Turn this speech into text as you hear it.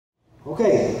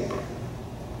Okay,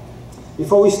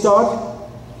 before we start,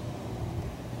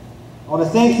 I want to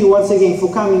thank you once again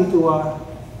for coming to our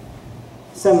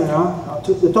seminar.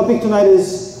 The topic tonight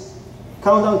is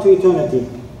Countdown to Eternity.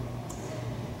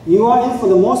 You are in for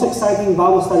the most exciting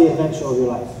Bible study adventure of your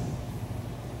life.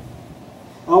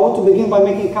 I want to begin by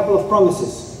making a couple of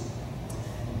promises.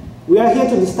 We are here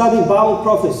to study Bible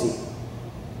prophecy.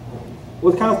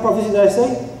 What kind of prophecy did I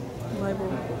say?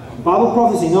 Bible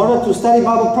prophecy. In order to study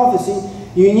Bible prophecy,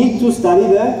 you need to study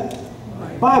the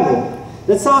Bible.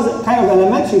 That sounds kind of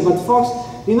elementary, but folks,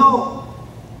 you know,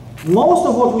 most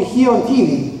of what we hear on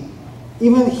TV,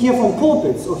 even hear from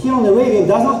pulpits or hear on the radio,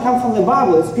 does not come from the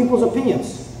Bible. It's people's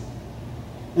opinions.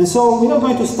 And so we're not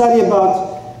going to study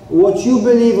about what you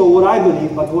believe or what I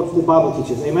believe, but what the Bible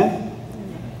teaches. Amen?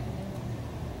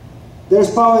 There's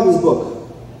power in this book.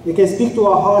 It can speak to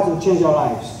our hearts and change our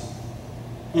lives.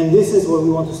 And this is what we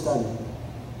want to study.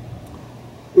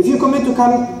 If you commit to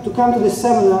come to this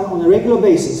seminar on a regular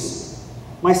basis,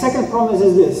 my second promise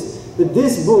is this, that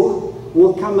this book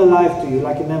will come alive to you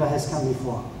like it never has come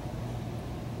before.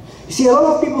 You see, a lot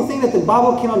of people think that the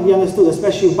Bible cannot be understood,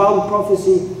 especially if Bible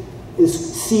prophecy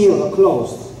is sealed or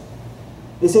closed.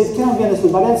 They say it cannot be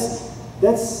understood, but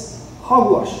that's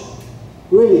hogwash.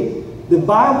 Really, the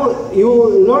Bible, you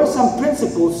will learn some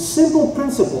principles, simple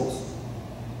principles,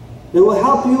 that will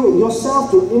help you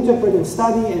yourself to interpret and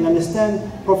study and understand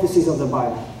prophecies of the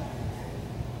Bible.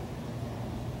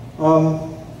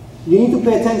 You need to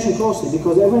pay attention closely,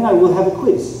 because every night we'll have a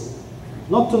quiz.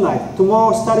 Not tonight.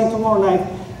 Tomorrow, starting tomorrow night,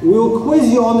 we will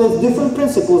quiz you on the different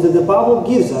principles that the Bible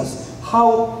gives us,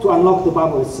 how to unlock the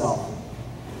Bible itself.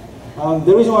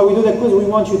 The reason why we do that quiz, we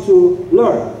want you to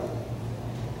learn.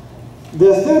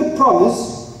 The third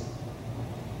promise,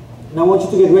 and I want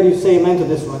you to get ready to say amen to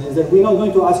this one, is that we're not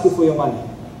going to ask you for your money.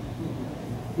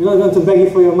 We're not going to beg you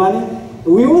for your money.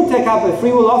 We will take up a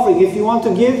free will offering. If you want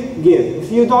to give, give.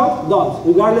 If you don't, don't.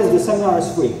 Regardless, the seminar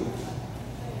is free.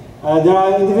 There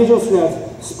are individuals who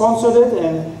have sponsored it,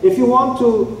 and if you want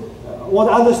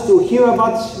others to hear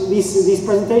about these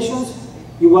presentations,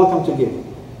 you're welcome to give.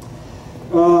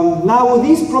 Now, with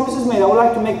these promises made, I would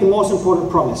like to make the most important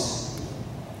promise.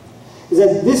 Is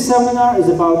that this seminar is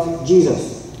about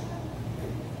Jesus.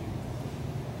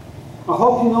 I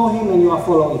hope you know him and you are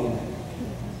following him.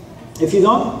 If you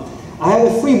don't, I have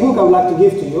a free book I would like to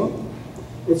give to you.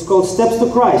 It's called Steps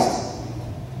to Christ.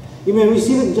 You may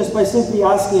receive it just by simply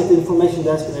asking at the information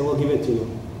desk, and they will give it to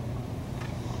you.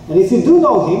 And if you do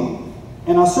know him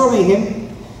and are serving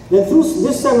him, then through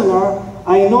this seminar,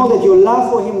 I know that your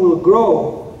love for him will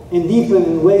grow and deepen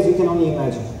in ways you can only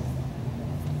imagine.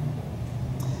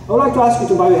 I would like to ask you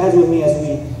to bow your heads with me as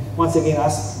we once again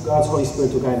ask God's Holy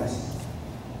Spirit to guide us.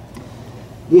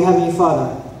 Dear Heavenly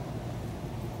Father,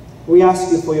 we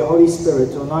ask you for your Holy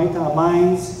Spirit to anoint our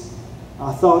minds,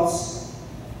 our thoughts,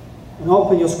 and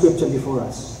open your scripture before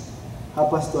us.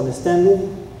 Help us to understand it,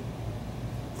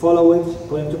 follow it,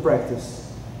 put it into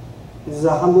practice. This is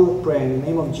our humble prayer. In the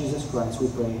name of Jesus Christ we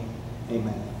pray.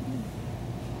 Amen.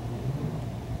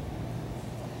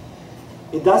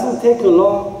 It doesn't take a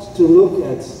lot to look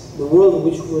at the world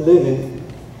in which we live in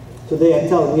today and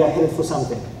tell we are headed for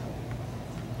something.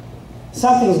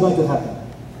 Something is going to happen.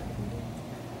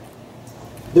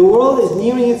 The world is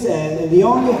nearing its end, and the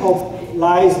only hope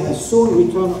lies in the soon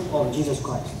return of Jesus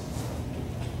Christ.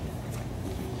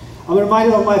 I'm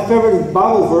reminded of my favorite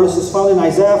Bible verse. It's found in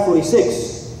Isaiah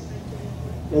 46.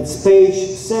 It's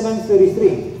page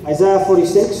 733. Isaiah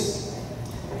 46,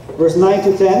 verse 9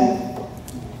 to 10.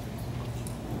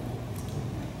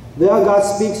 There God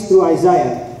speaks through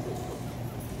Isaiah.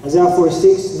 Isaiah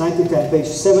 46, 9 to 10, page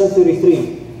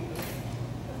 733.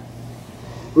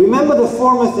 Remember the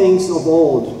former things of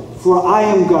old, for I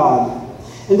am God,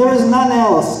 and there is none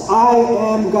else. I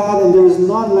am God, and there is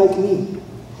none like me,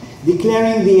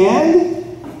 declaring the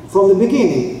end from the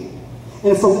beginning,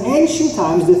 and from ancient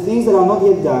times the things that are not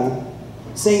yet done,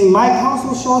 saying, my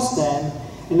counsel shall stand,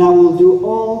 and I will do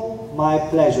all my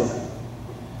pleasure.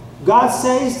 God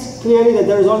says clearly that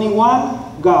there is only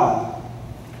one God.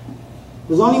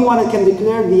 There's only one that can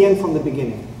declare the end from the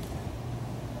beginning.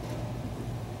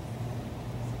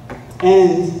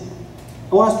 And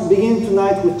I want us to begin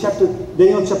tonight with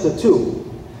Daniel chapter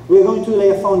 2. We're going to lay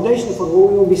a foundation for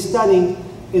what we will be studying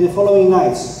in the following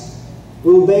nights.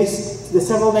 We will base the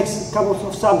several next couple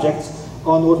of subjects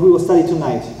on what we will study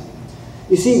tonight.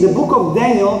 You see, the book of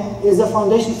Daniel is the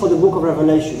foundation for the book of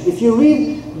Revelation. If you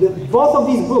read both of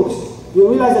these books, you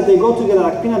realize that they go together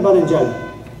like peanut butter and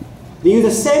jelly. They use the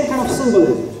same kind of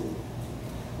symbolism.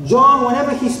 John,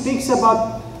 whenever he speaks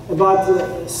about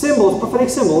symbols, prophetic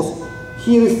symbols,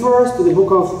 he refers to the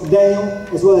book of Daniel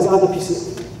as well as other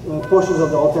portions of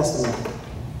the Old Testament.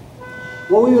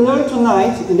 What we will learn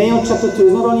tonight in Daniel chapter 2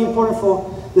 is not only important for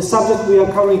the subject we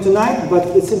are covering tonight, but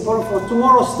it's important for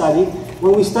tomorrow's study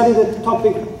when we study the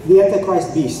topic, the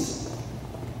Antichrist beast.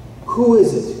 Who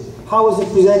is it? How is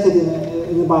it presented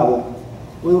in the Bible?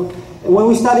 When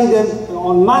we study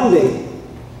on Monday,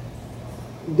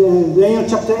 Daniel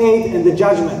chapter 8 and the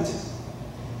judgment.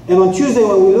 And on Tuesday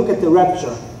when we look at the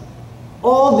rapture.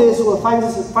 All this will find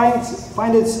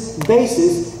its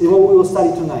basis in what we will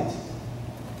study tonight.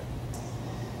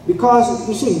 Because,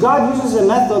 you see, God uses a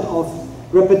method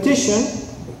of repetition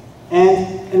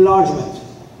and enlargement.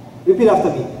 Repeat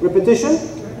after me. Repetition,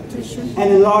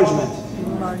 and enlargement.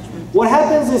 What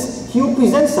happens is he will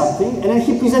present something and then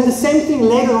he presents the same thing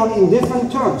later on in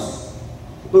different terms,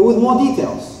 but with more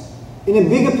details, in a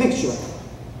bigger picture.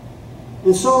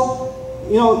 And so,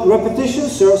 you know, repetition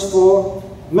serves for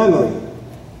memory,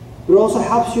 but it also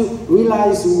helps you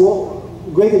realize more,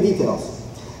 greater details.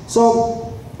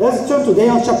 So, let's turn to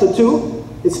Daniel chapter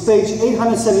 2. It's page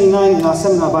 879 in our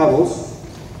seminar Bibles.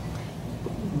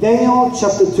 Daniel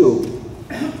chapter 2.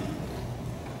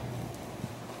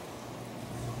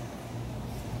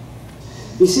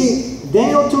 You see,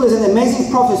 Daniel 2 is an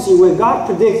amazing prophecy where God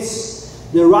predicts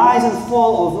the rise and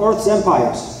fall of earth's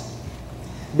empires,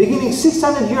 beginning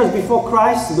 600 years before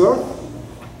Christ's birth,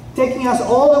 taking us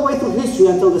all the way through history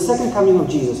until the second coming of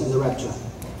Jesus and the rapture.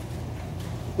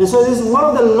 And so this is one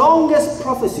of the longest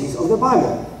prophecies of the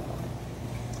Bible.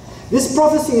 This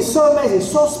prophecy is so amazing,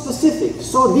 so specific,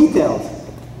 so detailed,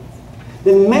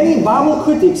 that many Bible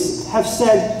critics have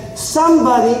said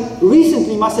somebody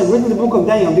recently must have written the book of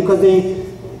Daniel because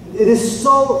it is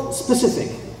so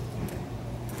specific.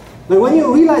 But when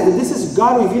you realize that this is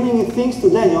God revealing things to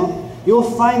Daniel, you'll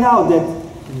find out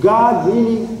that God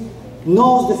really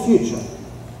knows the future.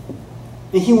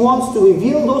 And He wants to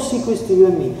reveal those secrets to you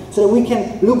and me, so that we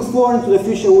can look forward into the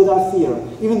future without fear,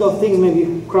 even though things may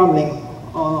be crumbling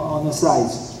on the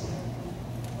sides.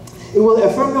 It will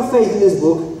affirm your faith in this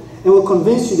book and will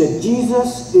convince you that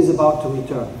Jesus is about to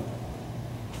return.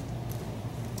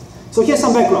 So here's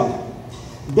some background.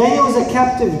 Daniel is a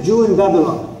captive Jew in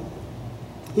Babylon.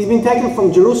 He's been taken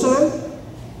from Jerusalem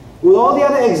with all the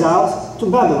other exiles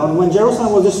to Babylon when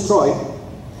Jerusalem was destroyed.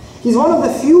 He's one of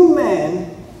the few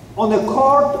men on the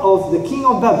court of the king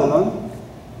of Babylon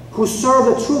who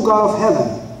served the true God of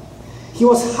heaven. He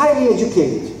was highly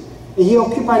educated, and he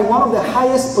occupied one of the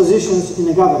highest positions in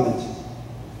the government.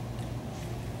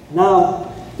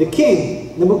 Now, the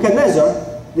king,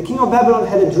 Nebuchadnezzar, the king of Babylon,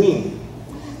 had a dream.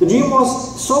 The dream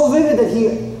was so vivid that he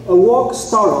awoke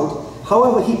startled.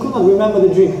 However, he could not remember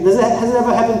the dream. Has it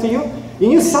ever happened to you? You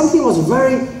knew something was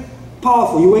very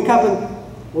powerful. You wake up and,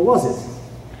 what was it?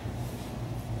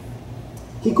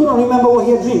 He could not remember what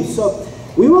he had dreamed. So,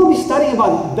 we will be studying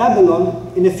about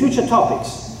Babylon in the future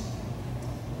topics.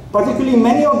 Particularly,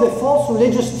 many of the false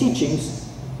religious teachings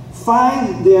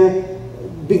find their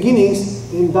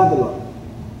beginnings in Babylon.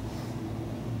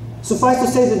 Suffice to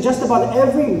say that just about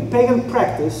every pagan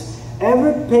practice,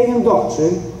 every pagan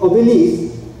doctrine or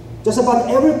belief, just about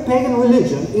every pagan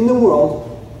religion in the world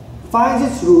finds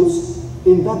its roots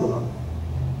in Babylon.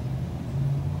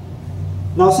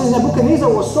 Now, since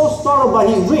Nebuchadnezzar was so startled by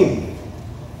his dream,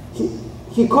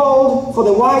 he called for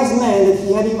the wise man that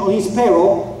he had on his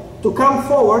payroll to come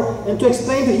forward and to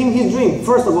explain to him his dream.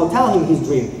 First of all, tell him his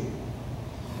dream.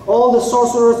 All the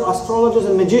sorcerers, astrologers,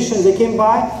 and magicians, they came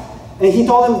by, and he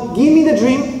told them, give me the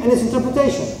dream and its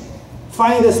interpretation.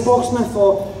 Finally, the spokesman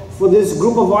for this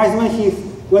group of wise men, he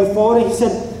went forward and he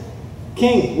said,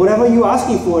 King, whatever you're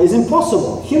asking for is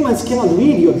impossible. Humans cannot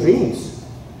read your dreams.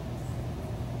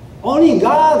 Only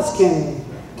gods can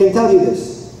tell you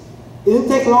this. It didn't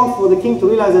take long for the king to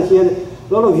realize that he had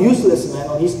a lot of useless men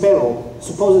on his payroll,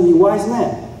 supposedly wise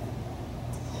men.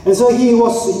 And so he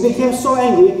became so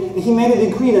angry, and he made a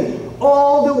decree that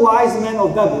all the wise men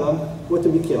of Babylon were to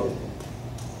be killed.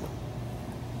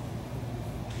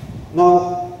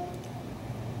 Now,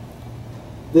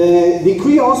 the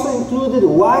decree also included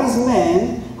wise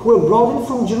men who were brought in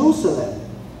from Jerusalem,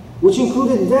 which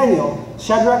included Daniel,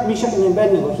 Shadrach, Meshach, and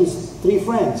Abednego, his three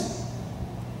friends.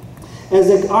 As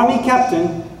the army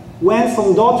captain went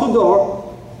from door to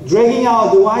door, dragging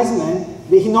out the wise men,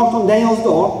 he knocked on Daniel's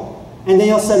door, and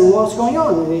Daniel said, what's going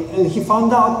on? And he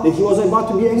found out that he was about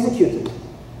to be executed.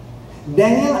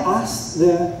 Daniel asked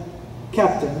the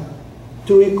captain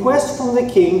to request from the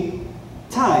king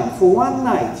time for one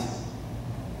night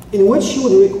in which he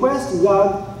would request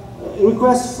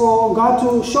for God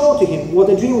to show to him what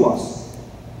the dream was.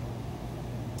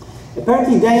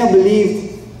 Apparently Daniel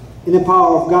believed in the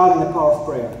power of God and the power of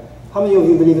prayer. How many of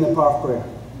you believe in the power of prayer?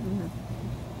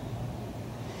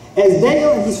 As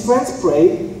Daniel and his friends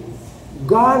prayed,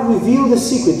 God revealed the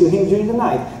secret to him during the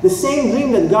night. The same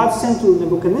dream that God sent to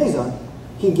Nebuchadnezzar,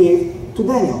 he gave to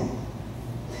Daniel.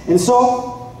 And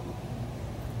so,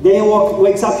 Daniel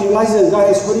wakes up, he realizes that God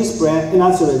has heard his prayer and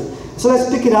answered it. So let's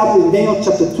pick it up in Daniel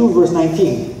chapter 2, verse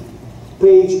 19.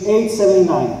 Page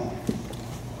 879.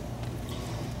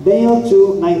 Daniel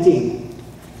 2:19.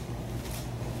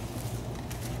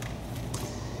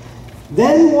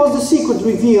 Then was the secret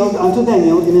revealed unto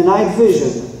Daniel in a night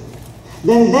vision.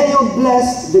 Then Daniel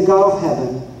blessed the God of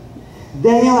heaven.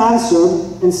 Daniel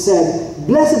answered and said,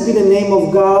 Blessed be the name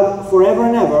of God forever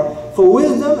and ever, for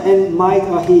wisdom and might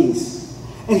are his.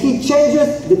 And he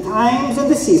changeth the times and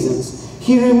the seasons.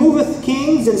 He removeth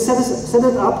kings and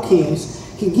setteth up kings.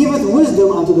 He giveth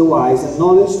wisdom unto the wise, and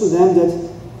knowledge to them that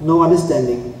know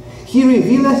understanding. He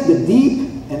revealeth the deep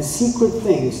and secret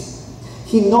things.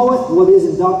 He knoweth what is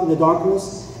in the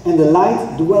darkness, and the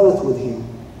light dwelleth with him.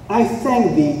 I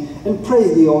thank thee and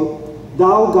praise thee, O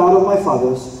thou God of my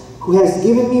fathers, who hast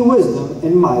given me wisdom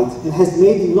and might, and hast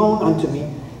made known unto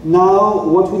me now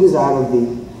what we desire of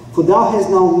thee. For thou hast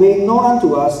now made known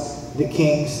unto us the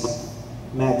king's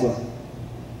matter.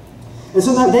 And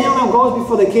so now Daniel now goes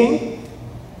before the king,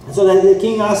 and so that the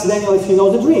king asks Daniel if he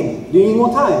knows the dream. Do you need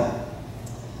more time?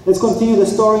 Let's continue the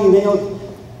story in Daniel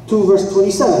 2 verse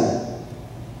 27.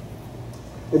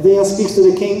 Daniel speaks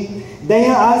to the king.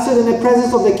 Daniel answered in the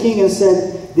presence of the king and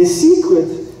said, The secret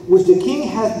which the king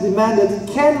hath demanded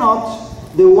cannot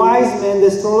the wise men, the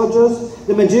astrologers,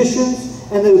 the magicians,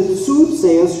 and the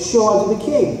soothsayers show unto the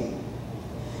king.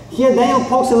 Here Daniel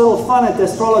pokes a little fun at the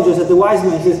astrologers, at the wise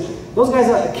men. He says, those guys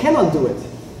cannot do it.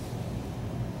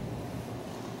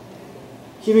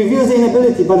 He reveals the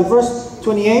inability. But verse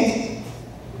 28,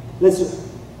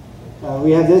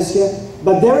 we have this here.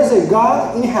 But there is a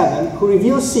God in heaven who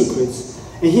reveals secrets,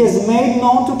 and he has made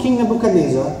known to King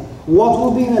Nebuchadnezzar what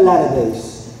will be in the latter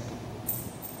days.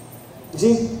 You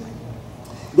see?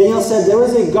 Daniel said, there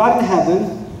is a God in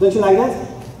heaven. Don't you like that?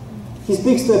 He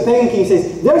speaks to a pagan king and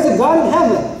says, there is a God in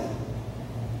heaven.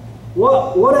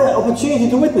 What an opportunity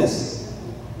to witness.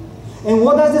 And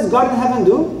what does this God in heaven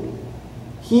do?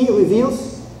 He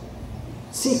reveals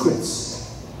secrets.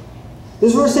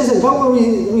 This verse says that God will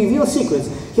reveal secrets.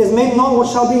 He has made known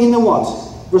what shall be in the what?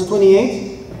 Verse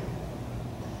 28.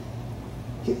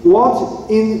 What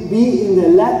be in the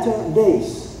latter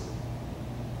days.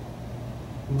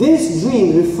 This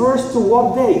dream refers to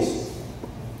what days?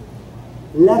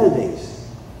 Latter days.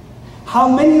 How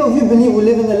many of you believe we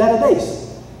live in the latter days?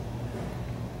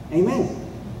 Amen.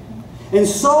 And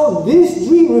so this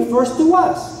dream refers to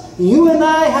us. You and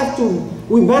I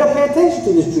we better pay attention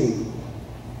to this dream.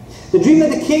 The dream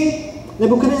that the king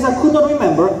Nebuchadnezzar could not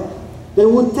remember, that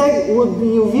would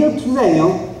be revealed to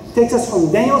Daniel, takes us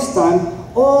from Daniel's time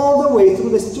all the way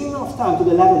through the stream of time to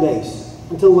the latter days,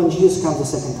 until when Jesus comes the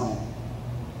second time.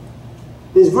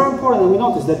 It is very important that we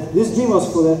notice that this dream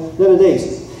was for the latter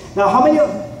days. Now, how many?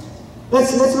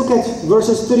 Let's look at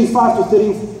verses 31 to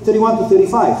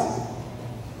 35.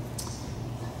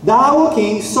 Thou, O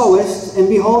king, sawest, and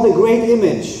behold a great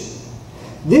image.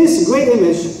 This great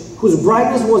image, whose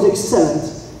brightness was excellent,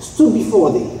 stood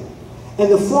before thee,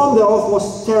 and the form thereof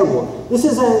was terrible. This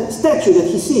is a statue that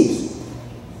he sees,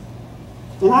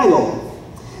 an idol.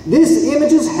 This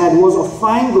image's head was of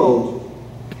fine gold,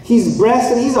 his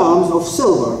breast and his arms of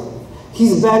silver,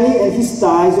 his belly and his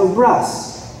thighs of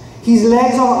brass, his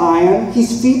legs of iron,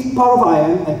 his feet part of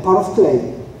iron and part of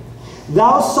clay.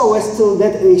 Thou sawest till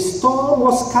that a stone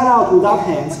was cut out without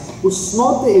hands, which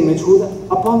smote the image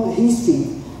upon his feet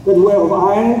that were of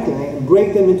iron and clay, and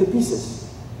brake them into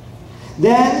pieces.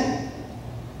 Then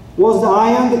was the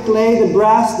iron, the clay, the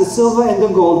brass, the silver, and the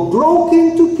gold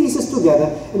broken to pieces together,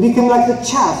 and became like the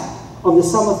chaff of the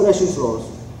summer threshing floors.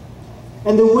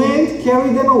 And the wind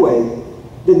carried them away,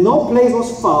 that no place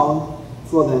was found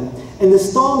for them. And the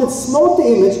stone that smote the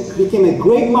image became a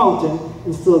great mountain,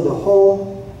 and filled the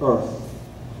whole earth.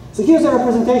 So here's a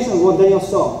representation of what Daniel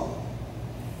saw.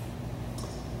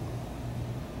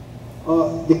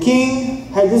 The king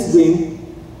had this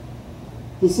dream.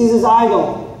 He sees his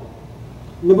idol.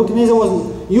 Nebuchadnezzar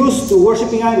was used to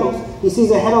worshipping idols. He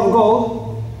sees a head of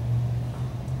gold,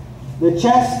 the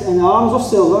chest and arms of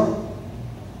silver,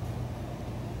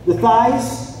 the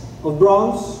thighs of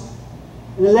bronze,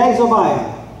 and the legs of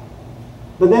iron.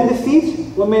 But then the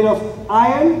feet were made of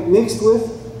iron mixed with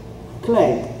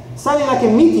clay. Suddenly, like a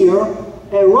meteor,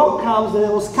 a rock comes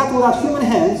that was cut without human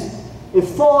hands. It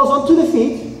falls onto the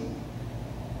feet,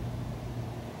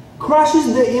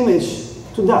 crushes the image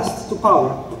to dust, to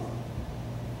powder,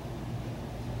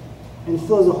 and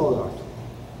fills the whole earth.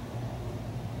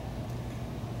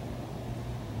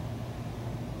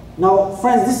 Now,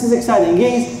 friends, this is exciting.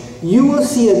 Again, you will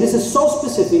see that this is so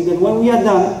specific that when we are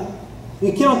done,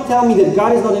 you cannot tell me that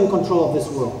God is not in control of this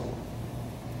world.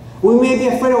 We may be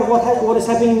afraid of what is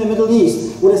happening in the Middle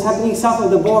East, what is happening south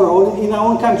of the border, or in our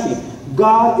own country.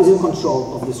 God is in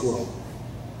control of this world.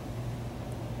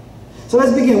 So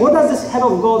let's begin. What does this head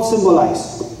of gold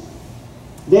symbolize?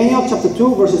 Daniel chapter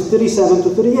 2, verses 37 to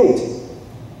 38.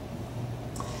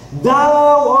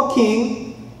 Thou, O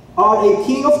king, art a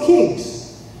king of kings.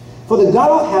 For the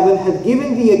God of heaven hath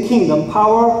given thee a kingdom,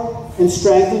 power, and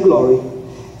strength, and glory.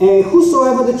 And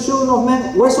wheresoever the children of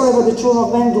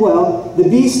men dwell, the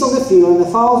beasts of the field, and the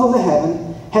fowls of the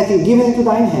heaven, hath he given into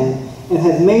thine hand, and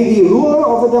hath made thee ruler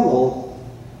over them all.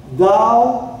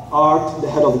 Thou art the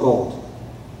head of gold.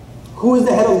 Who is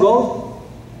the head of gold?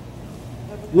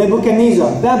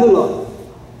 Nebuchadnezzar, Babylon.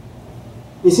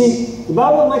 You see, the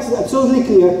Bible makes it absolutely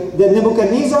clear that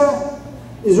Nebuchadnezzar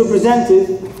is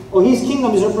represented, or his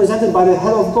kingdom is represented by the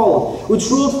head of gold, which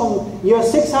ruled from year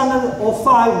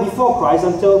 605 before Christ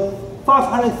until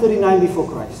 539 before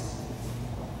Christ.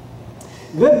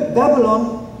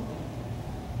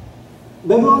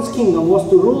 Babylon's kingdom was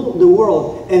to rule the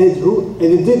world, and it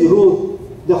did rule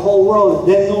the whole world,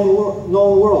 then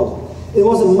known world. It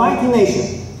was a mighty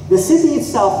nation. The city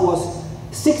itself was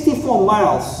 64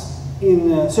 miles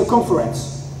in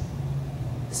circumference.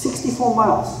 64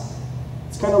 miles.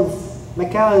 It's kind of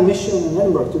McAllen, Mission, and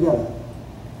Edinburgh together.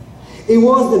 It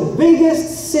was the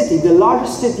biggest city, the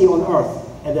largest city on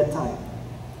earth at that time.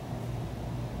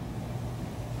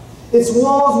 Its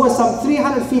walls were some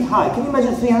 300 feet high. Can you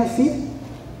imagine 300 feet?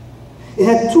 It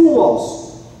had two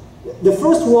walls. The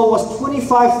first wall was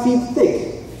 25 feet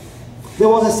thick. There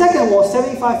was a second wall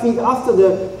 75 feet after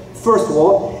the first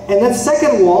wall, and that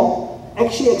second wall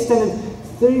actually extended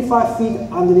 35 feet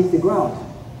underneath the ground.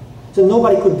 So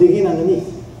nobody could dig in underneath.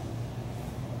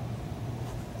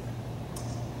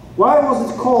 Why was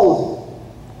it called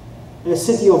a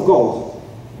city of gold?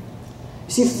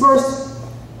 You see, first,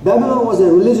 Babylon was a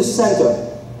religious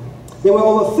center. There were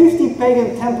over 50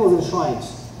 pagan temples and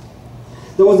shrines.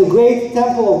 There was a great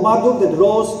temple of Marduk that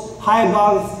rose high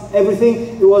above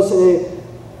everything. It was a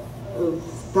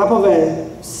type of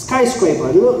a skyscraper.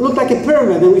 It looked like a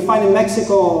pyramid that we find in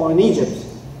Mexico or in Egypt.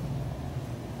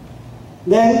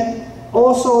 Then,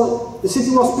 also, the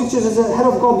city was pictured as a head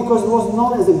of gold because it was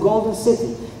known as the Golden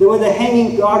City. There were the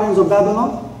hanging gardens of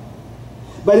Babylon.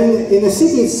 But in the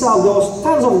city itself, there was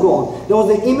tons of gold. There was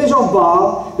the image of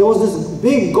Baal. There was this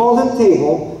big golden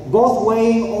table, both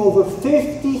weighing over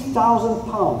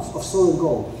 50,000 pounds of solid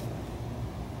gold.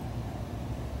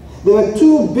 There were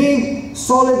two big,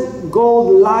 solid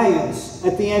gold lions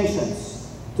at the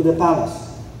entrance to the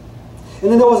palace. And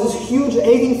then there was this huge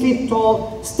 18 feet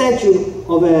tall statue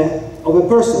of a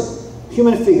person,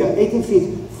 human figure, 18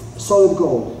 feet, solid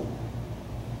gold.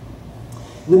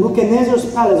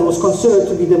 Nebuchadnezzar's palace was considered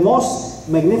to be the most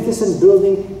magnificent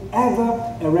building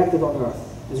ever erected on earth.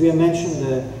 As we have mentioned,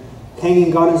 the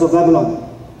hanging gardens of Babylon.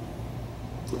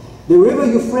 The river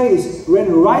Euphrates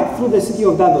ran right through the city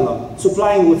of Babylon,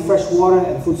 supplying with fresh water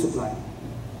and food supply.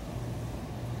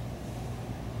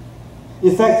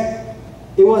 In fact,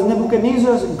 it was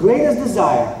Nebuchadnezzar's greatest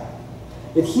desire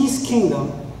that his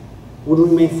kingdom would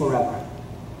remain forever.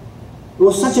 It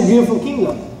was such a beautiful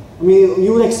kingdom. I mean,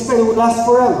 you would expect it would last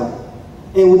forever.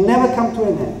 And it would never come to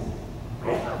an end.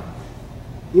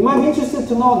 You might be interested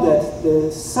to know that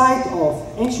the site of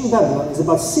ancient Babylon is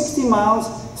about 60 miles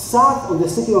south of the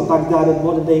city of Baghdad in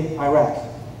modern-day Iraq.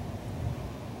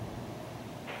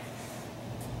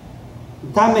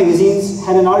 Time magazines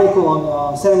had an article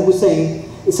on Saddam Hussein.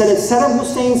 It said that Saddam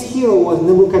Hussein's hero was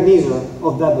Nebuchadnezzar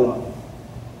of Babylon.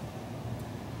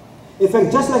 In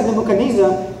fact, just like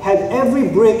Nebuchadnezzar had every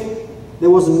brick that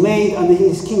was made under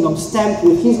his kingdom stamped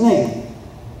with his name,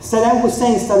 Saddam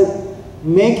Hussein started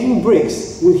making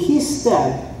bricks with his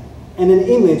stamp and an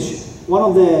image, one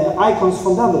of the icons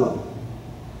from Babylon.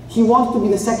 He wanted to be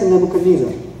the second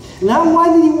Nebuchadnezzar. Now,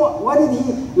 why did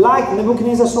he like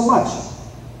Nebuchadnezzar so much?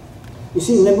 You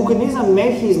see, Nebuchadnezzar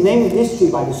made his name in history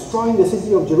by destroying the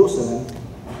city of Jerusalem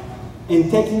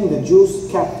and taking the Jews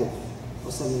captive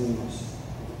for 7 years.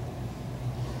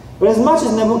 But as much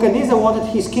as Nebuchadnezzar wanted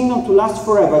his kingdom to last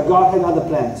forever, God had other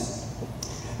plans.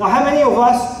 Now, how many of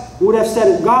us would have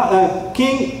said,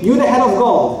 King, you're the head of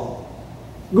gold.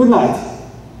 Good night.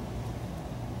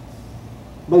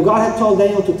 But God had told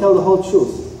Daniel to tell the whole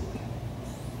truth.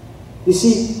 You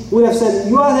see, we would have said,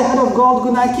 you are the head of gold,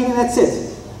 good night, King, and that's it.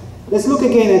 Let's look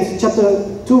again at chapter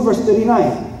 2, verse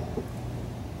 39.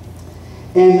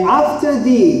 And after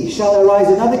thee shall arise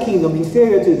another kingdom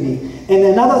inferior to thee, and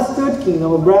another third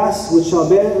kingdom of brass, which shall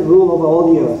bear rule over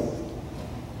all the earth.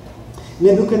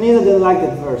 Nebuchadnezzar didn't like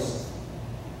that verse.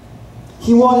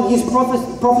 He wanted his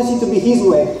prophecy to be his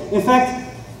way. In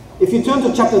fact, if you turn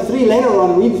to chapter 3 later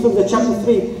on, read through the chapter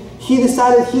 3, he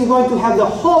decided he's going to have the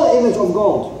whole image of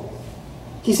gold.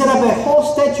 He set up a whole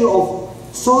statue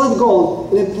of solid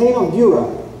gold in a plain of Dura,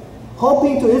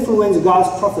 hoping to influence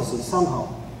God's prophecy somehow.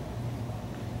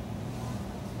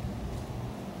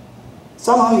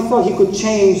 Somehow he thought he could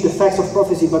change the facts of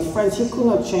prophecy, but friends, he could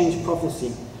not change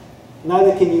prophecy.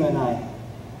 Neither can you and I.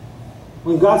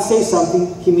 When God says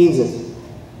something, he means it.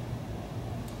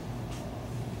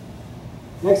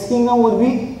 Next kingdom would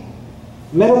be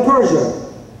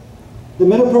Medo-Persia. The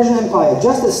Medo-Persian Empire.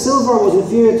 Just as silver was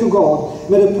inferior to gold,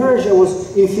 Medo-Persia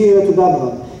was inferior to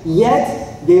Babylon.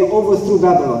 Yet they overthrew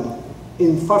Babylon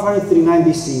in 539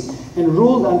 BC and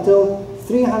ruled until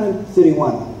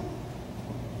 331.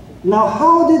 Now,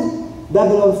 how did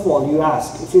Babylon fall, you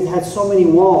ask, if it had so many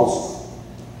walls?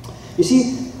 You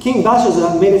see, King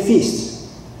Belshazzar made a feast.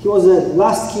 He was the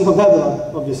last king of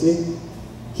Babylon, obviously.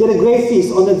 He had a great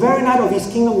feast. On the very night of his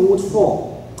kingdom would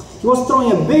fall, he was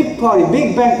throwing a big party,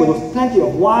 big banquet with plenty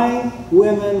of wine,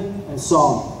 women, and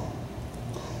song.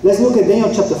 Let's look at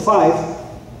Daniel chapter 5.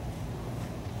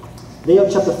 Daniel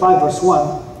chapter 5, verse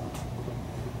 1.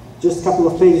 Just a couple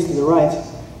of pages to the right.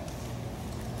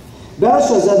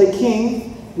 Belshazzar the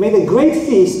king made a great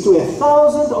feast to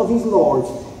 1,000 of his lords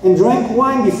and drank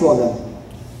wine before them.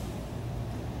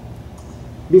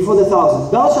 Before the 1,000.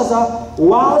 Belshazzar,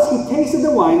 whilst he tasted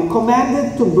the wine,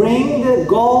 commanded to bring the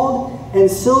gold and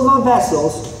silver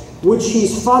vessels which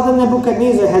his father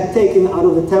Nebuchadnezzar had taken out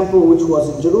of the temple which was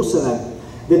in Jerusalem,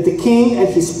 that the king and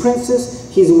his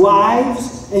princes, his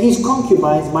wives, and his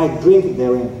concubines might drink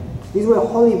therein. These were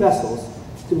holy vessels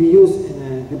to be used in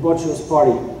a debaucherous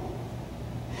party.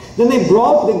 Then they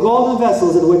brought the golden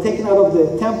vessels that were taken out of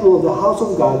the temple of the house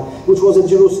of God, which was at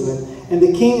Jerusalem, and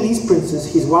the king and his princes,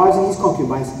 his wives and his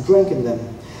concubines, drank in them.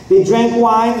 They drank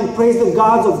wine and praised the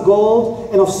gods of gold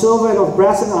and of silver and of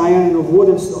brass and iron and of wood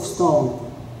and of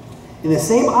stone. In the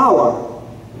same hour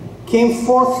came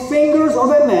forth fingers of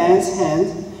a man's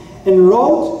hand and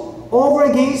wrote over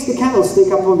against the candlestick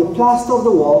upon the plaster of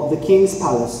the wall of the king's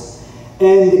palace.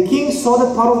 And the king saw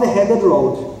the part of the hand that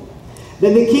wrote.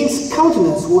 Then the king's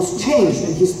countenance was changed,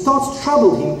 and his thoughts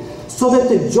troubled him, so that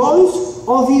the joints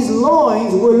of his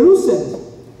loins were loosened,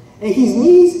 and his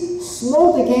knees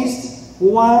smote against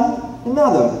one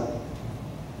another.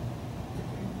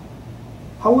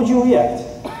 How would you react?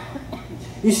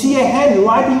 You see a hand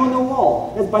writing on the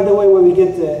wall. That's, by the way, where we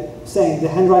get the saying, the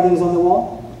handwriting is on the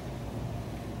wall.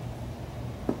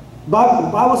 But the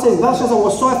Bible says Belshazzar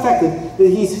was so affected that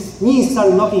his knees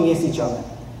started knocking against each other.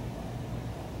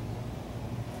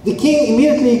 The king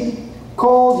immediately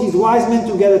called his wise men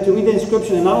together to read the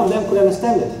inscription, and none of them could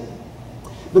understand it.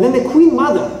 But then the queen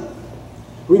mother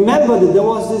remembered that there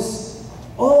was this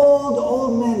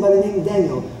old man by the name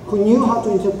Daniel who knew how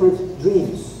to interpret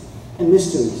dreams and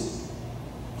mysteries.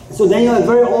 So Daniel, a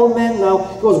very old man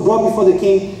now, was brought before the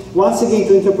king once again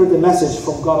to interpret the message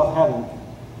from God of heaven.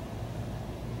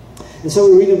 And so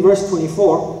we read in verse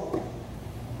 24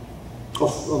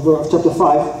 of chapter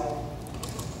 5.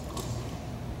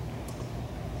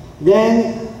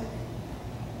 Then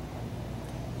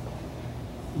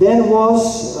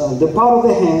was the part of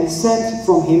the hand sent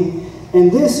from him,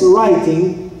 and this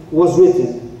writing was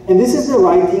written. And this is the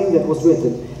writing that was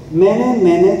written. Mene,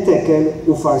 mene, tekel,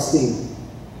 upharsin.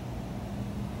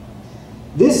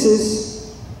 This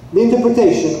is the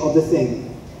interpretation of the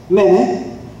thing.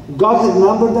 Mene, God had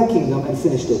numbered thy kingdom and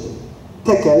finished it.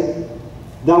 Tekel,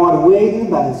 thou art weighed in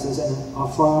the balances and are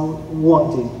found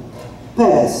wanting.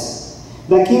 Peres,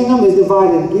 thy kingdom is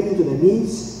divided and given to the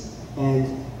Medes and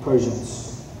Persians.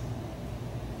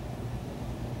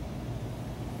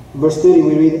 Verse 30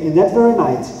 we read, in that very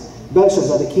night,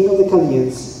 Belshazzar, the king of the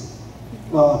Chaldeans,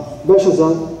 Belshazzar,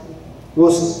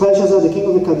 the king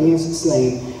of the Chaldeans,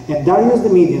 slain, and Darius the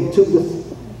Median took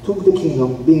the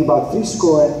kingdom, being about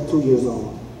 62 years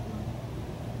old.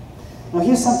 Now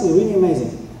here's something really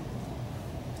amazing.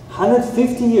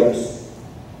 150 years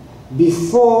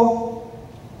before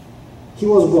he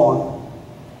was born,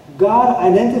 God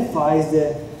identifies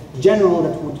the general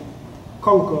that would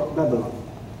conquer Babylon.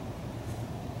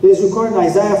 It is recorded in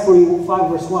Isaiah 45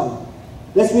 verse 1.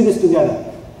 Let's read this together.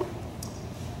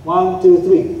 1, 2,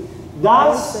 3.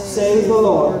 Thus says the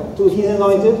Lord to his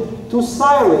anointed, to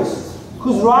Cyrus,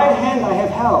 whose right hand I have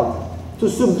held, to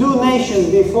subdue nations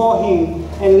before him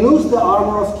and loose the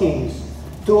armor of kings,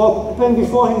 to open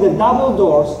before him the double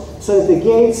doors, so that the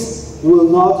gates will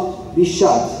not be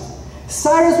shut.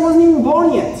 Cyrus wasn't even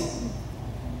born yet.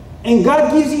 And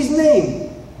God gives his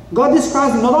name. God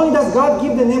describes him. Not only does God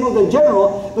give the name of the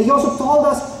general, but he also told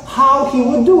us how he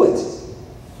would do it.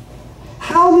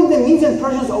 How did the Medes and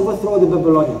Persians overthrow the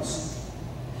Babylonians?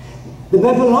 The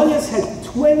Babylonians had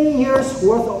 20 years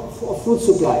worth of food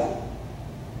supply.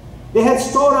 They had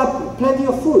stored up plenty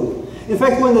of food. In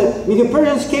fact, when the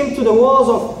Medo-Persians came to the walls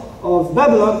of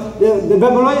Babylon, the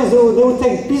Babylonians, they would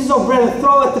take pieces of bread and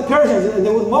throw at the Persians, and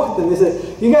they would mock them. They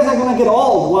said, you guys are going to get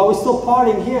old while we're still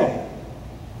partying here.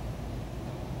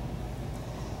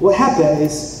 What happened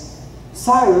is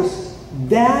Cyrus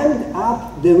dammed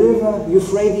up the river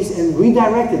Euphrates and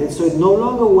redirected it so it no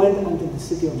longer went into the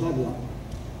city of Babylon.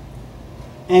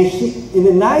 And in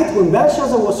the night when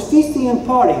Belshazzar was feasting and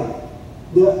partying,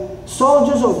 the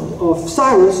soldiers of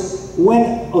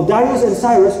Darius and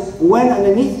Cyrus went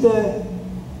underneath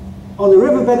on the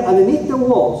riverbed underneath the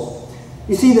walls.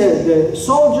 You see, the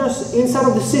soldiers inside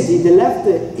of the city, they left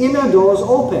the inner doors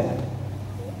open.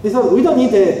 They thought, we don't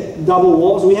need the double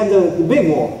walls, we have the big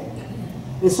wall.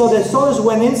 And so the soldiers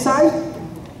went inside,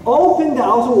 opened the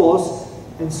outer walls,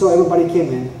 and so everybody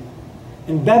came in.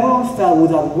 And Babylon fell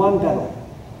without one battle.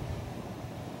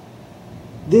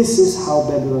 This is how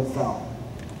Babylon fell.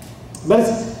 But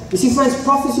you see, friends,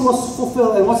 prophecy was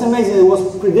fulfilled, and what's amazing, it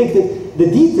was predicted, the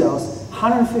details,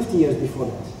 150 years before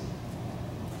that.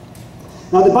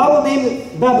 Now the Bible named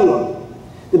it Babylon.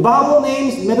 The Bible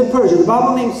names Medo-Persia. The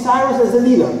Bible names Cyrus as the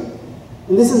leader.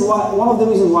 And this is one of the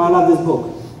reasons why I love this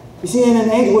book. You see, in an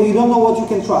age where you don't know what you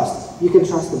can trust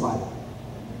the Bible.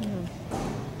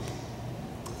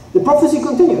 The prophecy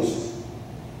continues.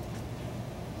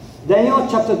 Daniel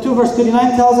chapter 2 verse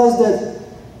 39 tells us that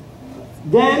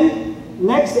then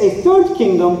next a third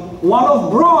kingdom, one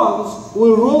of bronze,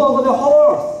 will rule over the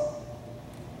whole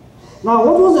earth. Now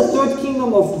what was the third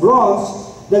kingdom of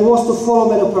bronze that was to follow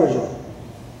Medo-Persia?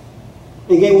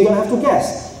 Again, we don't have to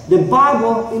guess. The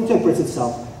Bible interprets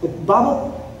itself.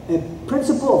 A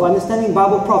principle of understanding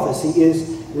Bible prophecy is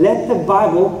let the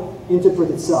Bible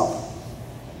interpret itself.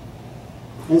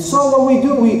 And so what we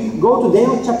do, we go to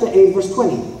Daniel chapter 8 verse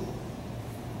 20.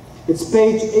 It's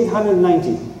page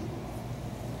 890.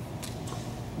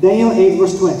 Daniel 8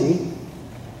 verse 20.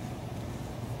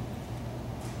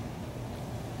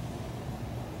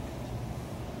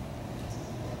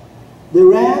 The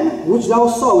ram which thou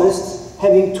sawest,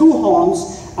 having two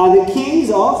horns, are the kings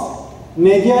of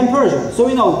Media and Persia. So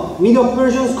we know,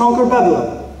 Medo-Persians conquered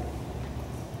Babylon.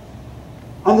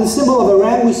 Under the symbol of a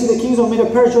ram, we see the kings of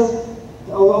Medo-Persia,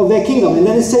 of their kingdom. And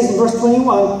then it says in verse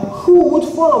 21, who would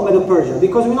follow Medo-Persia?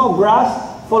 Because we know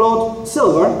brass followed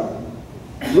silver.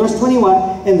 Verse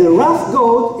 21, and the rough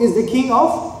goat is the king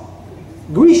of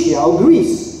Grecia, or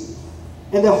Greece.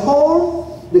 And the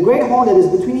horn, the great horn that is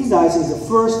between his eyes, is the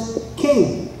first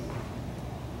king.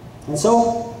 And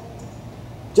so,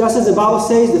 just as the Bible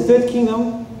says, the third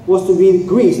kingdom was to be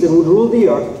Greece that would rule the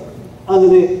earth under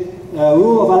the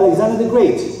rule of Alexander the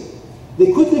Great.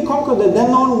 They quickly conquered the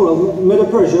then known world,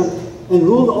 Medo-Persia, and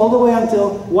ruled all the way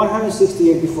until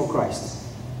 168 before Christ.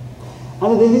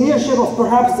 Under the leadership of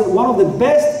perhaps one of the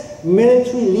best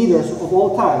military leaders of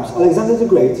all times, Alexander the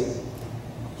Great,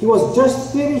 he was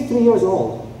just 33 years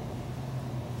old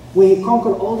when he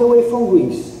conquered all the way from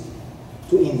Greece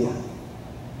to India.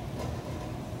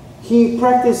 He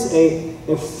practiced a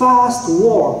fast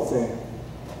warfare.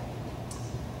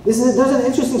 There's an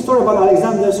interesting story about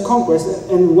Alexander's conquest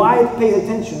and why it pays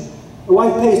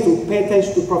to pay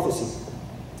attention to prophecy.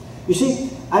 You see,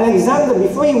 Alexander,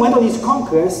 before he went on his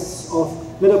conquests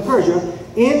of Medo-Persia,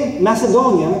 in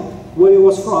Macedonia, where he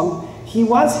was from, he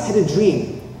once had a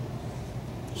dream.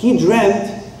 He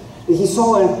dreamt that he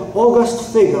saw an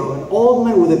august figure, an old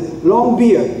man with a long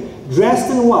beard, dressed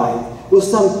in white, with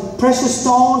some precious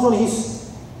stones on his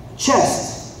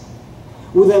chest,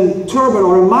 with a turban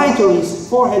or a mitre on his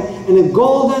forehead, and a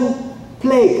golden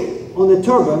plaque on the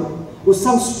turban, with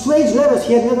some strange letters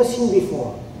he had never seen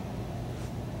before.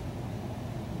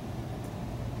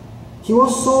 He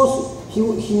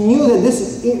knew that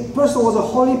this person was a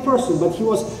holy person, but he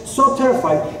was so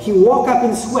terrified, he woke up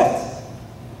in sweat.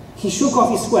 He shook off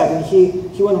his sweat and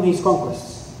he went on his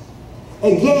conquests.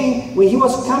 Again, when he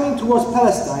was coming towards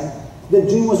Palestine, the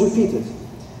dream was repeated.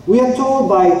 We are told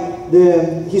by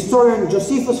the historian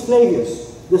Josephus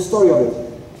Flavius the story of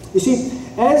it. You see,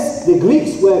 as the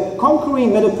Greeks were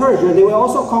conquering Medo-Persia, they were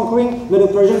also conquering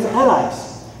Medo-Persia's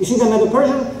allies. You see, the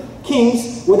Medo-Persian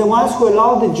kings were the ones who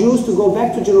allowed the Jews to go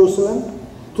back to Jerusalem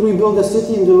to rebuild the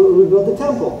city and to rebuild the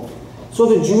temple. So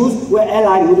the Jews were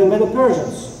allied with the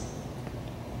Medo-Persians.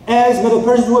 As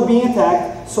Medo-Persians were being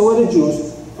attacked, so were the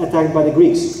Jews attacked by the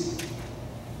Greeks.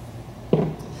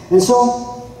 And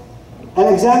so,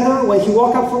 Alexander, when he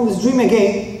woke up from this dream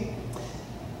again,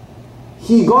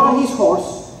 he got on his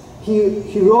horse,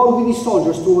 he rode with his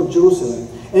soldiers toward Jerusalem.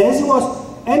 And as he was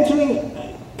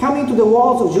coming to the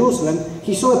walls of Jerusalem,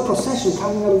 he saw a procession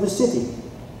coming out of the city.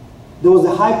 There was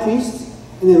the high priest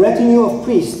and a retinue of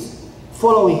priests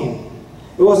following him.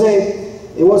 It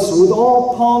was with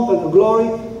all pomp and glory.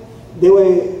 They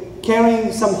were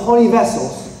carrying some holy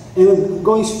vessels and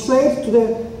going straight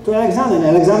to Alexander. And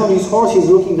Alexander on his horse, he's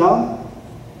looking down.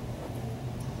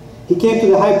 He came to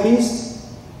the high priest,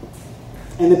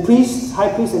 and the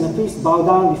high priest and the priest bowed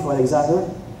down before Alexander.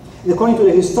 And according to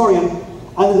the historian,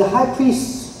 under the high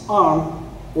priest's arm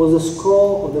was a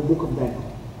scroll of the book of Daniel.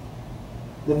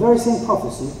 The very same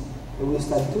prophecy that we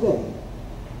study today.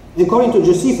 According to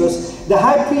Josephus, the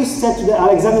high priest said to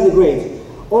Alexander the Great,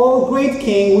 "O great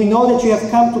king, we know that you have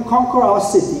come to conquer our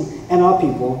city and our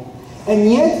people,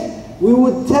 and yet we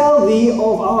would tell thee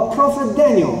of our prophet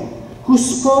Daniel, who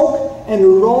spoke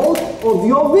and wrote of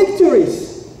your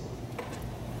victories."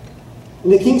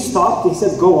 And the king stopped. He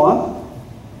said, "Go on."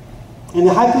 And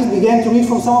the high priest began to read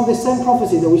from some of the same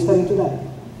prophecy that we study today.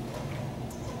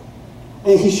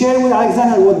 And he shared with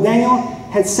Alexander what Daniel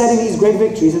had said in his great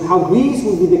victories, and how Greece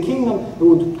would be the kingdom that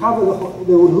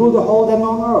would rule the whole heaven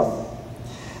on earth.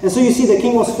 And so you see, the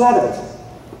king was flattered.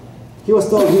 He was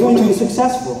told, "You're going to be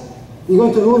successful. You're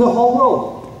going to rule the whole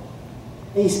world."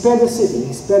 And he spared the city.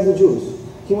 He spared the Jews.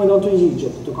 He went on to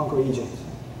Egypt to conquer Egypt.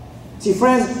 See,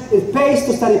 friends, it pays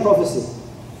to study prophecy.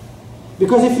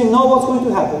 Because if you know what's going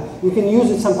to happen, you can use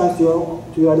it sometimes to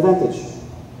your advantage.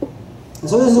 And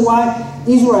so this is why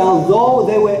Israel, though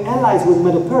they were allies with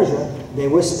Medo-Persia, they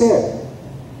were spared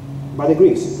by the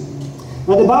Greeks.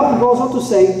 Now the Bible goes on to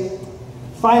say,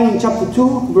 finally in chapter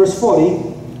 2, verse 40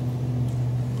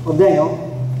 of Daniel,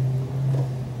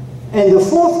 "And the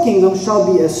fourth kingdom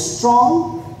shall be as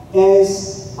strong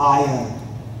as iron."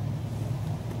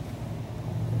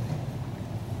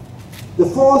 The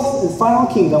fourth and final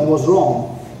kingdom was Rome.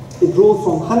 It ruled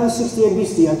from 168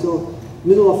 BC until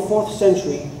middle of 4th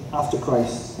century after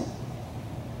Christ.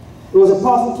 It was a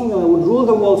powerful kingdom that would rule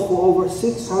the world for over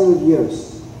 600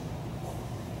 years.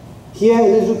 Here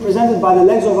it is represented by the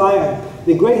legs of iron.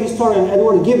 The great historian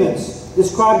Edward Gibbons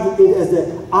described it as the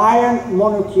iron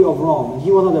monarchy of Rome.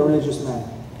 He was not a religious man.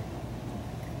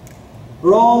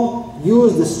 Rome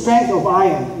used the strength of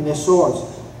iron in their swords.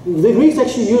 The Greeks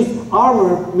actually used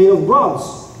armor made of bronze.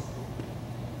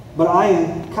 But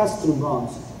iron cuts through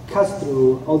bronze, cuts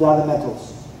through all the other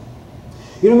metals.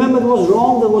 You remember it was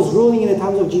Rome that was ruling in the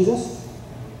times of Jesus?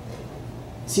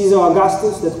 Caesar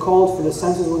Augustus that called for the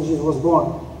census when Jesus was born.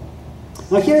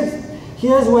 Now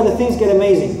here's where the things get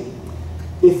amazing.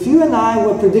 If you and I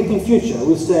were predicting future,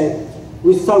 we'd say,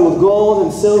 we start with gold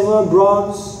and silver,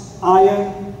 bronze,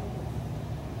 iron,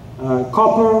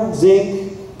 copper, zinc,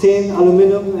 tin,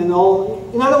 aluminum, and all.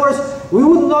 In other words, we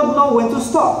would not know when to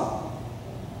stop.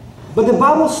 But the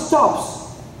Bible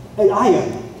stops at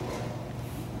iron.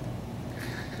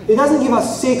 It doesn't give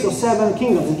us 6 or 7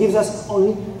 kingdoms. It gives us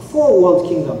only 4 world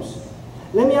kingdoms.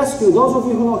 Let me ask you, those of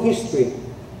you who know history,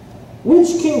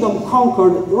 which kingdom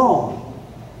conquered Rome?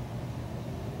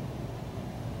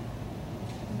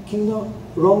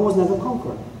 Rome was never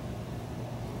conquered.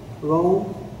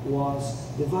 Rome was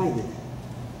divided.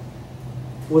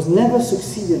 Was never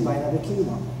succeeded by another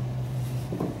kingdom.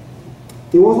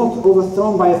 It was not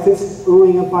overthrown by a 5th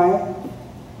ruling empire.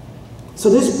 So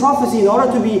this prophecy, in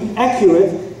order to be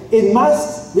accurate, it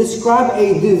must describe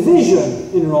a division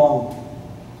in Rome,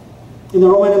 in the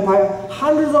Roman Empire,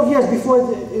 hundreds of years before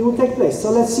it would take place.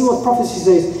 So let's see what prophecy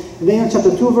says in Daniel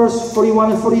chapter 2, verse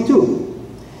 41 and 42.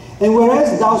 "And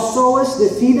whereas thou sawest the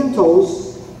feet and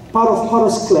toes, part of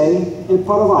potter's clay and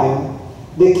part of iron,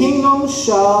 the kingdom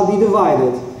shall be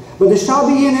divided, but there shall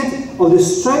be in it of the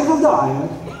strength of the iron,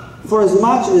 for as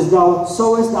much as thou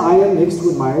sawest the iron mixed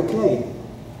with miry clay.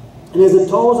 And as the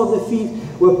toes of the feet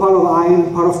were part of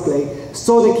iron, part of clay,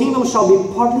 so the kingdom shall be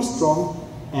partly strong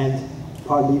and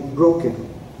partly broken."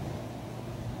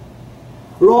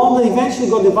 Rome that eventually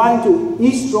got divided into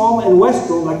East Rome and West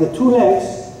Rome, like the 2 legs,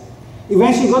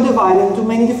 eventually got divided into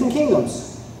many different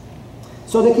kingdoms.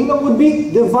 So the kingdom would be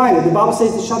divided. The Bible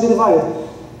says it shall be divided.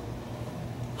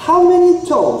 How many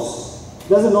toes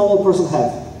does a normal person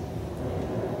have?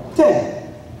 10.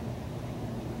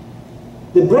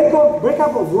 The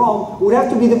breakup of Rome would have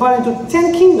to be divided into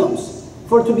 10 kingdoms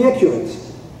for it to be accurate.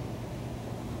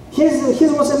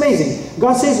 Here's what's amazing.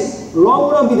 God says Rome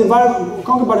will not be divided,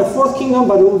 conquered by the 4th kingdom,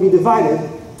 but it will be divided.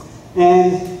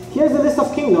 And here's the list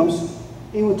of kingdoms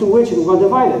into which it got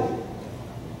divided.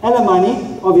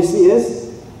 Alemanni, obviously,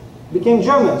 became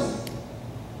Germans.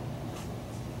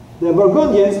 The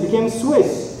Burgundians became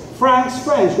Swiss, Franks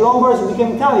French, Lombards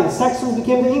became Italian, Saxons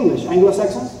became the English,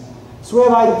 Anglo-Saxons,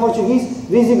 Suevi the Portuguese,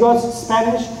 Visigoths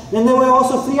Spanish. Then there were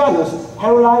also 3 others,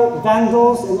 Heruli,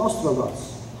 Vandals, and Ostrogoths.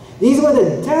 These were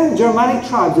the 10 Germanic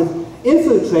tribes that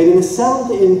infiltrated and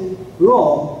settled in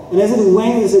Rome, and as it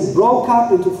went, as it broke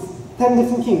up into 10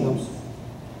 different kingdoms,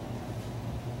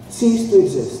 ceased to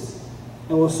exist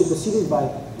and was superseded by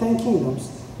 10 kingdoms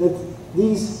that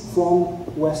these formed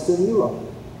Western Europe.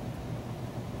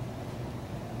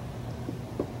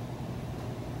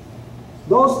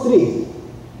 Those 3,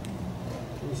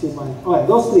 let me see mine. All right,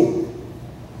 those 3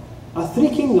 are 3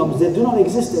 kingdoms that do not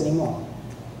exist anymore.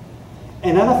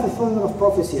 Another fulfillment of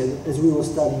prophecy, as we will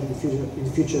study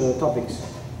in future topics.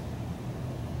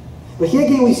 But here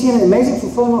again we see an amazing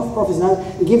fulfillment of prophecy. Now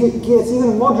it gets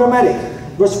even more dramatic.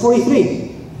 Verse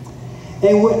 43.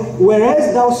 And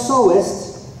whereas thou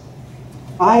sowest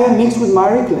iron mixed with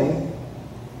miry clay,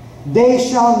 they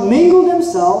shall mingle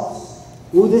themselves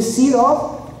with the seed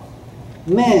of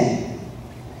men,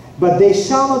 but they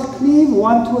shall not cleave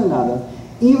one to another,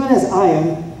 even as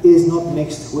iron is not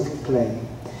mixed with clay.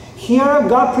 Here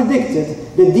God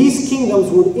predicted that these kingdoms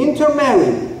would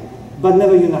intermarry, but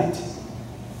never unite.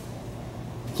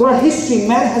 Throughout history,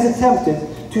 man has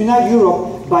attempted to unite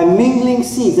Europe by mingling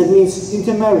seeds. That means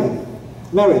intermarrying,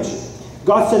 marriage.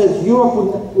 God said that Europe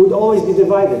would always be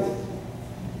divided.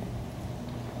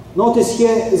 Notice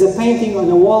here is a painting on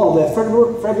the wall of the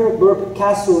Frederiksborg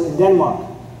Castle in Denmark.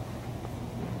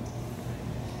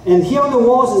 And here on the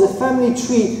walls is a family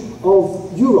tree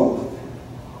of Europe.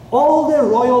 All the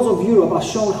royals of Europe are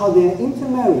shown how they are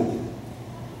intermarried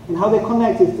and how they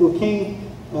connected through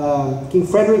King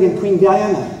Frederick and Queen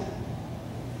Diana.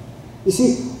 You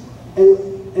see,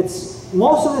 it's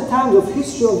most of the times of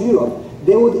history of Europe,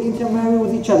 they would intermarry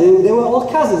with each other. They were all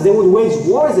cousins. They would wage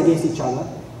wars against each other,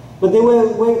 but they were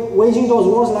waging those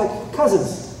wars like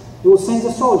cousins. They would send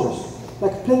the soldiers,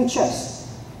 like playing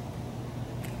chess.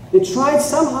 They tried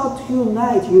somehow to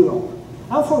unite Europe.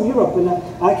 I'm from Europe, and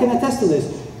I can attest to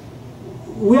this.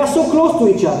 We are so close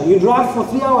to each other. You drive for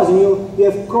 3 hours and you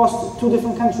have crossed 2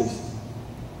 different countries.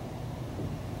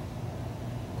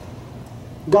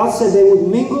 God said they would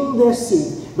mingle their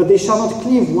seed, but they shall not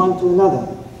cleave one to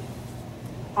another.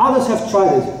 Others have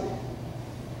tried it.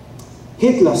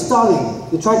 Hitler, Stalin,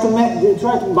 they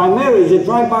tried by marriage, they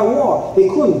tried by war. They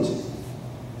couldn't.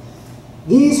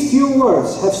 These few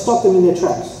words have stopped them in their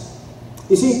tracks.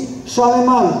 You see,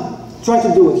 Charlemagne tried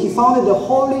to do it. He founded the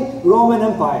Holy Roman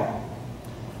Empire.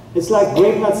 It's like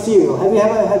grape nut cereal. Have you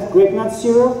ever had grape nut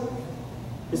cereal?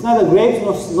 It's neither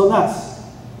grapes nor nuts.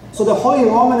 So the Holy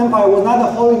Roman Empire was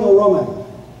neither holy nor Roman.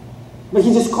 But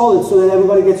he just called it so that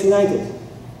everybody gets united.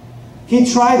 He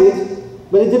tried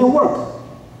it, but it didn't work.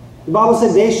 The Bible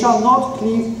said, they shall not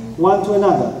cleave one to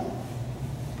another.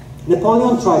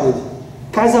 Napoleon tried it.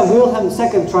 Kaiser Wilhelm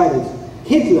II tried it.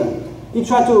 Hitler, he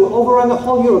tried to overrun the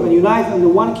whole Europe and unite under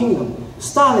one kingdom.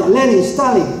 Lenin,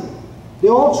 Stalin, they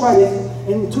all tried it.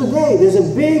 And today, there's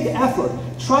a big effort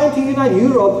trying to unite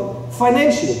Europe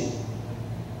financially.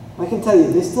 I can tell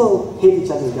you, they still hate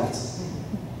each other's guts.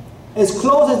 As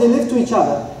close as they live to each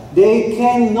other, they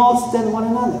cannot stand one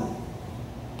another.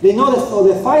 They know that for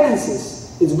their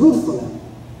finances, it's good for them.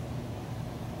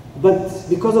 But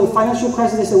because of the financial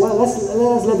crisis, they say, well, let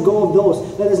us let go of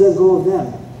those. Let us let go of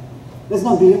them. Let's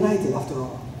not be united after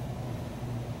all.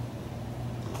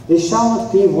 They shall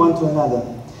not cleave one to another.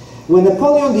 When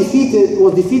Napoleon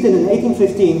was defeated in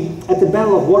 1815 at the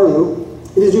Battle of Waterloo,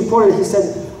 it is reported he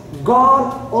said,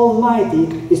 God Almighty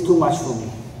is too much for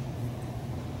me.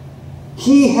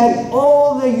 He had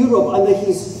all the Europe under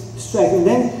his strength, and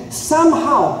then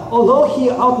somehow, although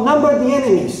he outnumbered the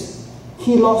enemies,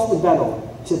 he lost the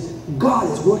battle. He said,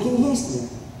 God is working against me.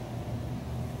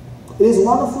 It is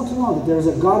wonderful to know that there is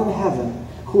a God in heaven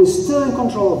who is still in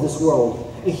control of this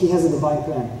world, and he has a divine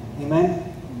plan. Amen?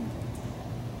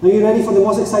 Are you ready for the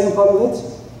most exciting part of it?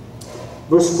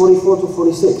 Verse 44 to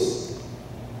 46.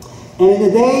 And in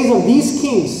the days of these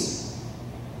kings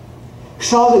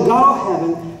shall the God of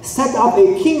heaven set up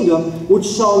a kingdom which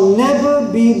shall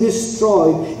never be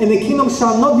destroyed, and the kingdom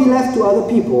shall not be left to other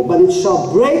people, but it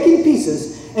shall break in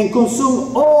pieces and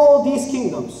consume all these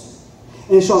kingdoms,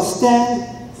 and it shall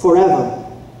stand forever.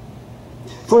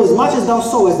 For as much as thou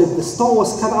sawest that the stone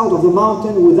was cut out of the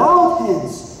mountain without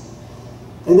hands,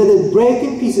 and that it break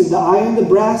in pieces the iron, the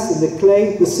brass, and the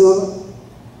clay, the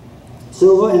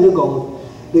silver and the gold,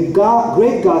 the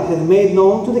great God hath made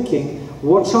known to the king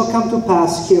what shall come to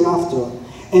pass hereafter.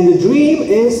 And the dream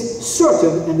is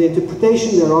certain, and the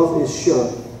interpretation thereof is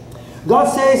sure.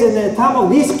 God says in the time of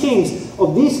these kings,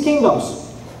 of these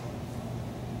kingdoms,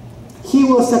 He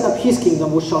will set up His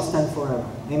kingdom which shall stand forever.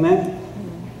 Amen?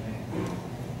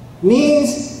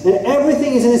 Means that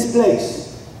everything is in its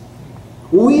place.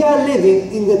 We are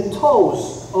living in the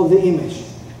toes of the image.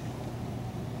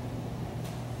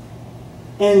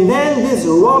 And then this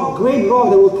rock, great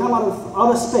rock that will come out of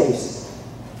outer space,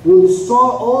 will destroy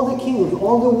all the kingdoms,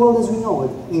 all the world as we know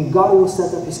it, and God will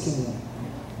set up His kingdom.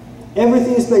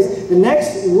 Everything is placed. The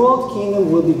next world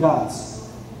kingdom will be God's.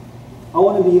 I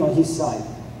want to be on His side.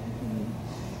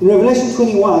 In Revelation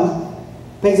 21,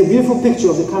 paints a beautiful picture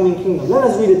of the coming kingdom. Let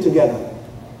us read it together.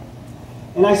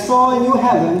 And I saw a new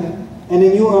heaven and a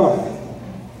new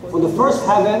earth. For the first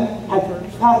heaven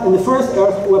and the first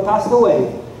earth were passed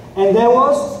away, and there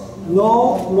was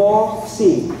no more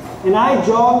sea. And I,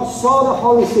 John, saw the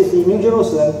holy city, New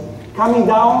Jerusalem, coming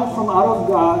down from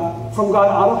God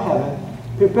out of heaven,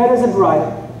 prepared as a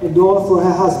bride, adorned for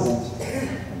her husband.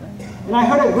 And I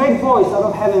heard a great voice out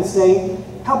of heaven saying,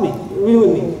 help me, read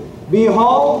with me.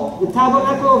 Behold, the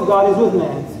tabernacle of God is with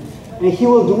men, and He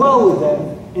will dwell with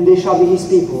them, and they shall be His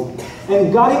people.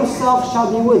 And God Himself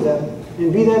shall be with them,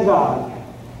 and be their God.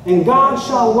 And God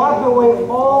shall wipe away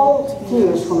all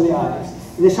tears from their eyes.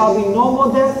 And there shall be no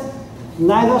more death,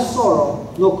 neither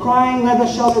sorrow, nor crying, neither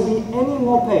shall there be any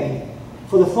more pain,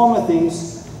 for the former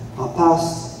things are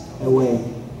passed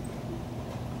away.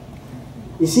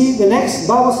 You see, the next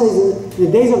Bible says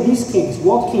the days of these kings,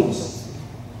 what kings?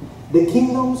 The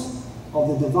kingdoms of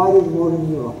the divided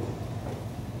modern Europe.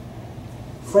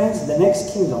 Friends, the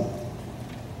next kingdom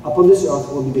upon this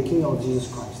earth will be the kingdom of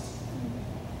Jesus Christ.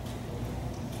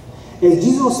 As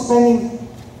Jesus was spending,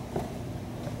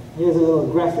 here's a little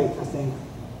graphic, I think.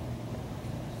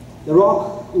 The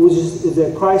rock, which is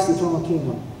the Christ eternal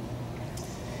kingdom.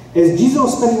 As Jesus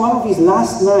was spending one of His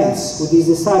last nights with His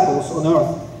disciples on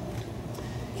earth,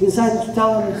 He decided to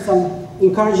tell them some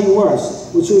encouraging words,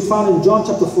 which we found in John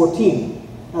chapter 14.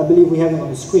 I believe we have it on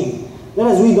the screen. Let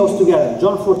us read those together.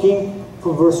 John 14,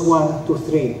 from verse 1 to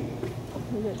 3.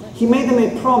 He made them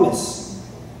a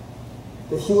promise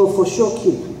that He will for sure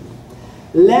keep.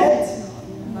 Let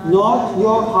not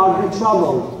your heart be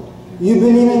troubled. You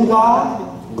believe in God,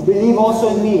 believe also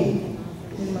in me.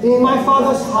 In my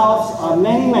Father's house are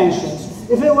many mansions.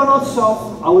 If it were not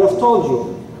so, I would have told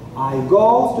you. I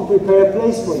go to prepare a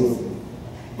place for you.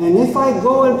 And if I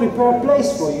go and prepare a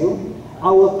place for you,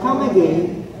 I will come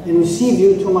again and receive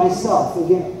you to myself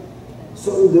again.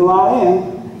 So though I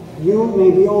am, you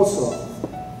may be also.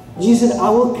 Jesus said, I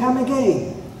will come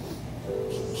again.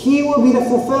 He will be the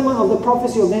fulfillment of the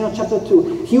prophecy of Daniel chapter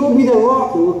 2. He will be the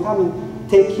rock that will come and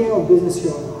take care of business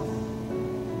here on earth.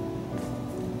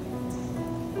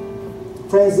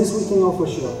 Friends, this we can know for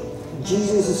sure.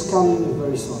 Jesus is coming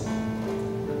very soon.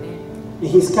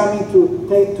 He's coming to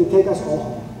take us all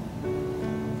home.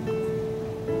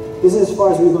 This is as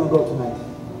far as we're going to go tonight.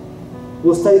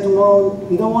 We'll study tomorrow.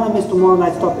 You don't want to miss tomorrow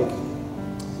night's topic.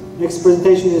 Next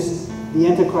presentation is the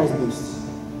Antichrist beast.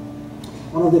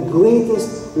 One of the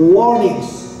greatest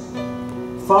warnings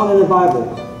found in the Bible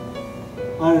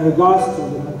are in regards to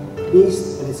the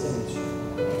beast and its image.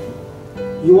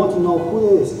 You want to know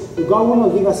who it is. God will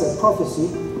not give us a prophecy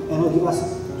and not give us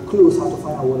clues how to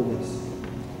find out what it is.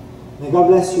 May God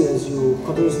bless you as you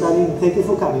continue studying. Thank you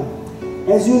for coming.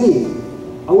 As you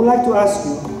leave, I would like to ask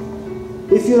you,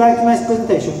 if you like tonight's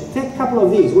presentation, take a couple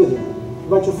of these with you.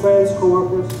 About your friends,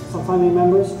 co-workers, some family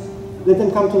members. Let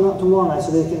them come tomorrow night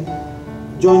so they can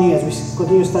join you as we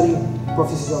continue studying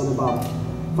prophecies of the Bible.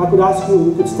 If I could ask you,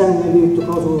 we could stand maybe to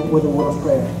close with a word of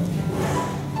prayer.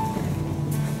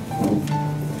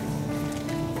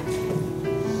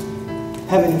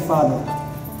 Heavenly Father,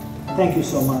 thank you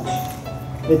so much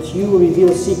that you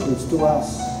reveal secrets to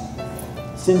us,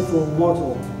 sinful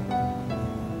mortal.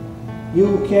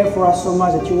 You care for us so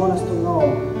much that you want us to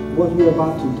know what you're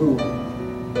about to do,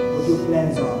 what your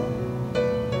plans are.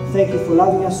 Thank you for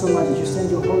loving us so much that you sent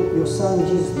your Son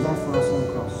Jesus to die for us on the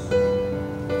cross.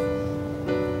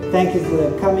 Thank you for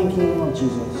the coming kingdom of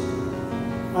Jesus.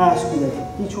 I ask you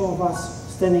that each one of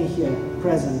us standing here,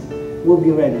 present, will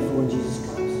be ready for Jesus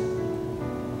Christ.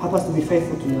 Help us to be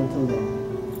faithful to you until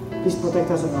then. Please protect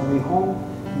us on our way home.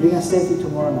 Bring us safely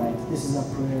tomorrow night. This is our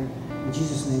prayer. In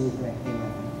Jesus' name we pray.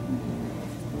 Amen.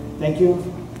 Thank you.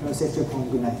 Have a safe trip home.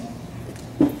 Good night.